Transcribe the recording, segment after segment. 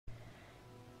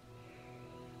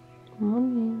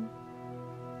Morning.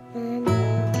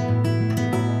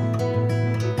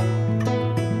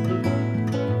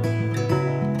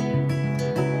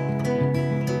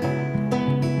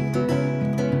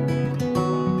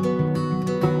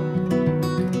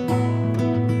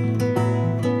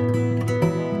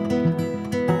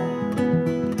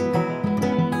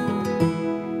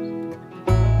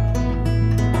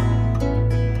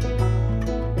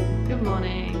 Good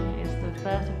morning. It's the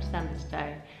 1st of December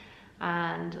today.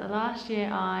 And last year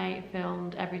I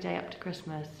filmed every day up to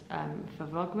Christmas for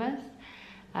Vlogmas,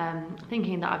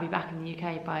 thinking that I'd be back in the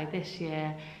UK by this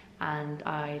year and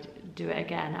I'd do it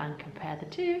again and compare the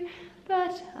two,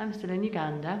 but I'm still in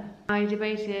Uganda. I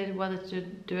debated whether to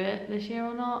do it this year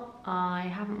or not. I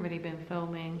haven't really been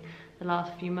filming the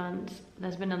last few months.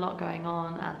 There's been a lot going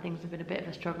on and things have been a bit of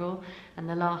a struggle, and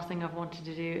the last thing I've wanted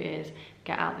to do is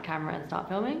get out the camera and start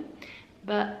filming.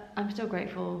 But I'm still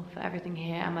grateful for everything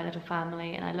here and my little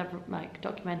family, and I love like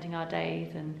documenting our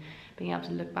days and being able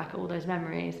to look back at all those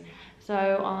memories.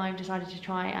 So I've decided to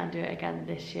try and do it again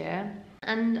this year.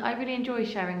 And I really enjoy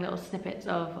sharing little snippets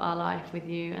of our life with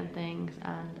you and things,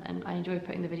 and I enjoy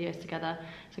putting the videos together.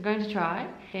 So I'm going to try.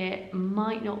 It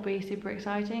might not be super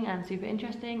exciting and super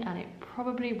interesting, and it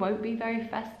probably won't be very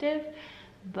festive,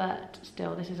 but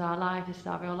still, this is our life, this is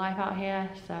our real life out here,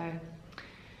 so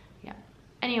yeah.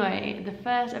 Anyway, the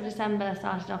 1st of December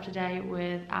started off today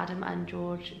with Adam and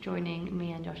George joining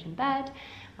me and Josh in bed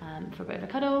for a bit of a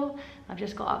cuddle. I've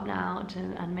just got up now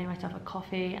and made myself a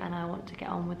coffee, and I want to get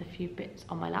on with a few bits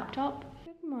on my laptop.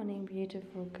 Good morning,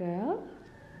 beautiful girl.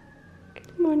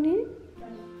 Good morning.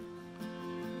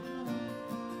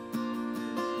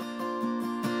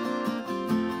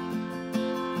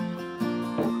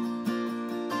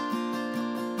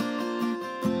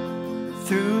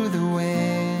 Through the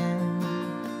wind,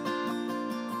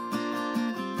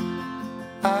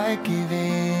 I give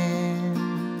in.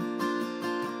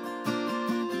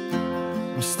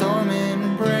 I'm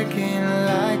storming, breaking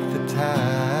like the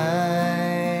tide.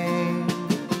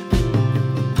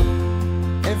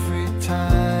 Every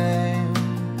time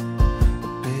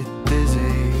a bit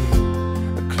dizzy,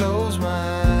 I close my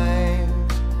eyes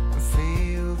and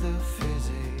feel the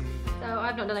physics. So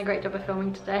I've not done a great job of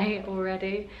filming today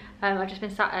already. I've just been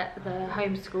sat at the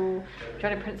home school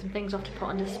trying to print some things off to put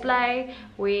on display.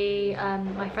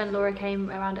 My friend Laura came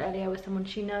around earlier with someone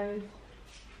she knows.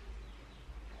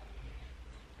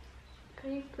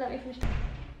 Can you let me finish?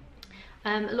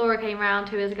 Laura came round,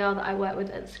 who is a girl that I work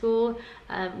with at school,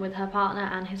 with her partner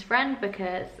and his friend,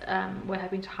 because we're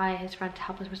hoping to hire his friend to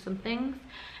help us with some things.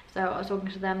 So I was talking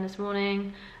to them this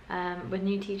morning. The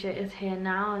new teacher is here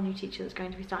now, a new teacher that's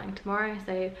going to be starting tomorrow,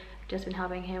 so I've just been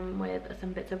helping him with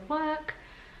some bits of work.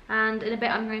 And in a bit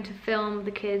I'm going to film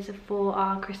the kids for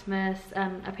our Christmas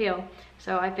appeal.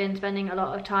 So I've been spending a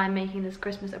lot of time making this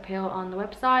Christmas appeal on the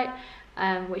website,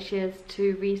 which is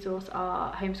to resource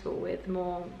our homeschool with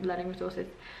more learning resources.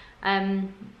 So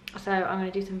I'm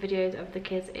going to do some videos of the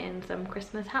kids in some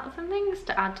Christmas hats and things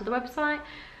to add to the website.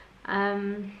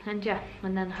 And yeah,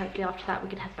 and then hopefully after that we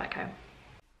can head back home.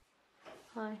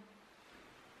 Hi.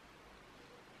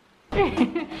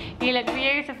 You look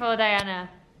beautiful, Diana.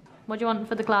 What do you want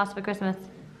for the class for Christmas?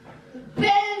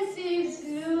 Pencils,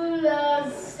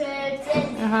 rulers,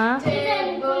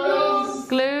 tables,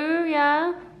 Glue,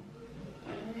 yeah.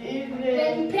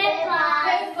 even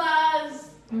peppers.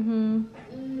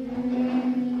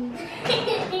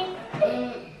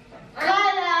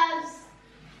 Colors,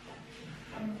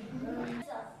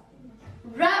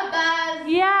 rubbers.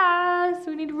 Yes,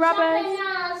 we need rubbers.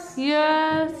 Sharpeners.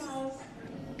 Yes.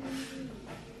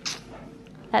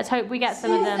 Let's hope we get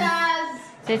some of them.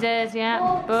 Scissors,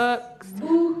 yeah. Books.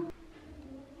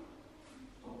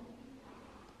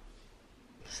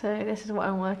 So this is what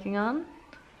I'm working on.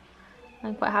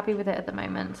 I'm quite happy with it at the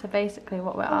moment. So basically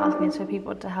what we're asking is for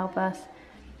people to help us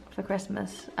for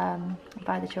Christmas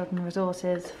buy the children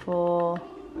resources for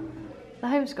the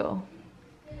homeschool.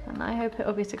 And I hope it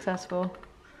will be successful.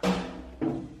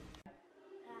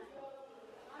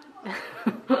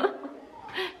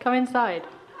 Come inside.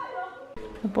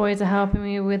 The boys are helping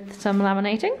me with some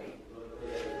laminating.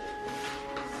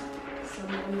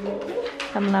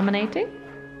 Some laminating.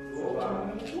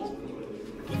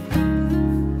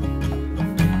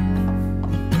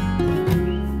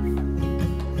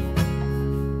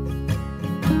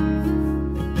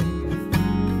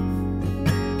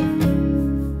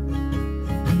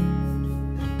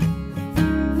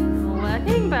 All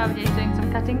working, but I'm just doing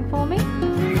some cutting for me.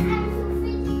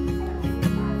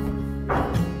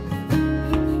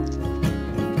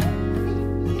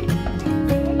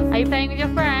 Are you playing with your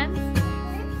friends?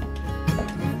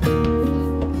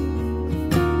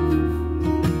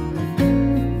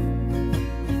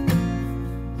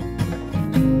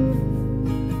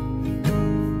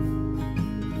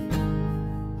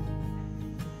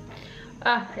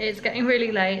 It's getting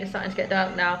really late, it's starting to get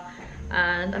dark now.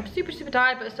 And I'm super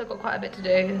tired, but I've still got quite a bit to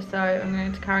do. So I'm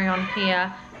going to carry on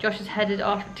here. Josh is headed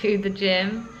off to the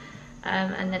gym.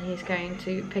 And then he's going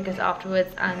to pick us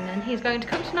afterwards, and then he's going to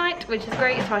come tonight, which is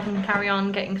great, so I can carry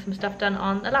on getting some stuff done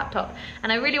on the laptop.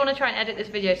 And I really want to try and edit this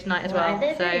video tonight as well.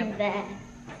 So,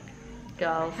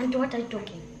 girls. And what are you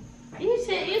talking? You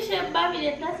said Barbie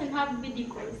doesn't have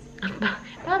bidicos.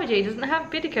 Barbie doesn't have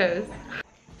bidicos.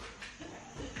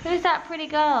 Who's that pretty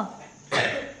girl?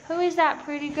 Who is that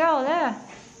pretty girl there?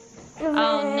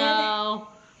 Oh no.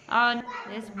 Oh,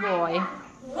 this boy.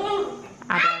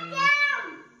 Adam.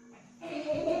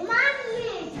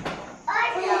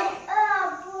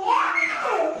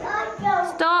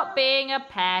 Stop being a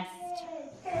pest.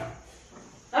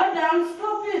 Adam,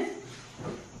 stop it.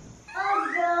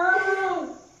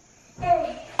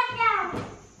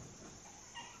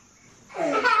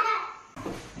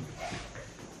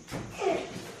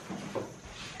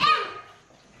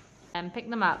 And pick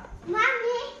them up. Mommy.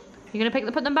 You're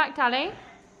gonna put them back, Tally?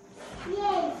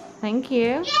 Yes. Thank you.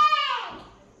 Yay!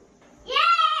 Yay!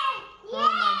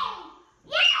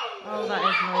 Oh, that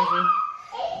is noisy.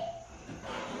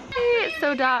 It's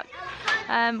so dark.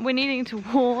 We're needing to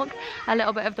walk a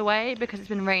little bit of the way because it's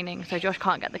been raining, so Josh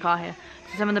can't get the car here.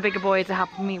 So some of the bigger boys are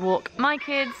helping me walk my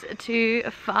kids to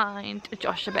find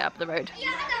Josh a bit up the road.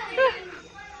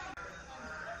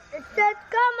 It says,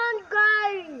 come on,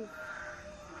 guys.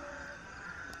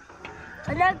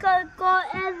 And I gotta go,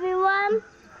 everyone.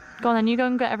 Go on then, you go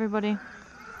and get everybody.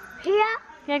 Here?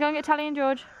 Yeah, go and get Tally and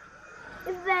George.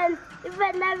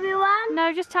 Even everyone?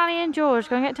 No, just Tally and George.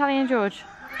 Go and get Tally and George.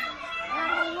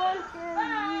 I want to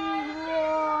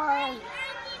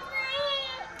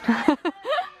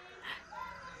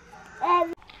be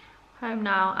one. Home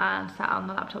now and sat on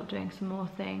the laptop doing some more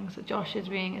things. Josh is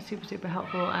being super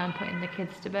helpful and putting the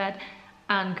kids to bed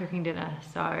and cooking dinner,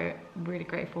 so really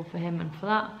grateful for him and for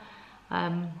that.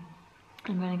 I'm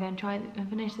going to go and try and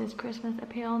finish this Christmas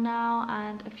appeal now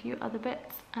and a few other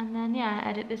bits, and then yeah,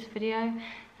 edit this video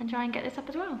and try and get this up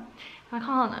as well. I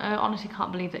honestly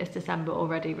can't believe that it's December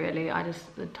already, really.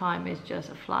 The time is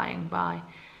just flying by.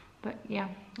 But yeah,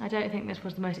 I don't think this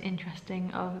was the most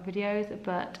interesting of videos,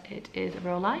 but it is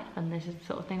real life and this is the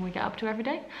sort of thing we get up to every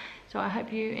day. So I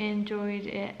hope you enjoyed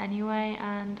it anyway,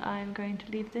 and I'm going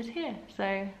to leave this here.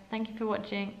 So thank you for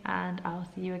watching, and I'll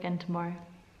see you again tomorrow.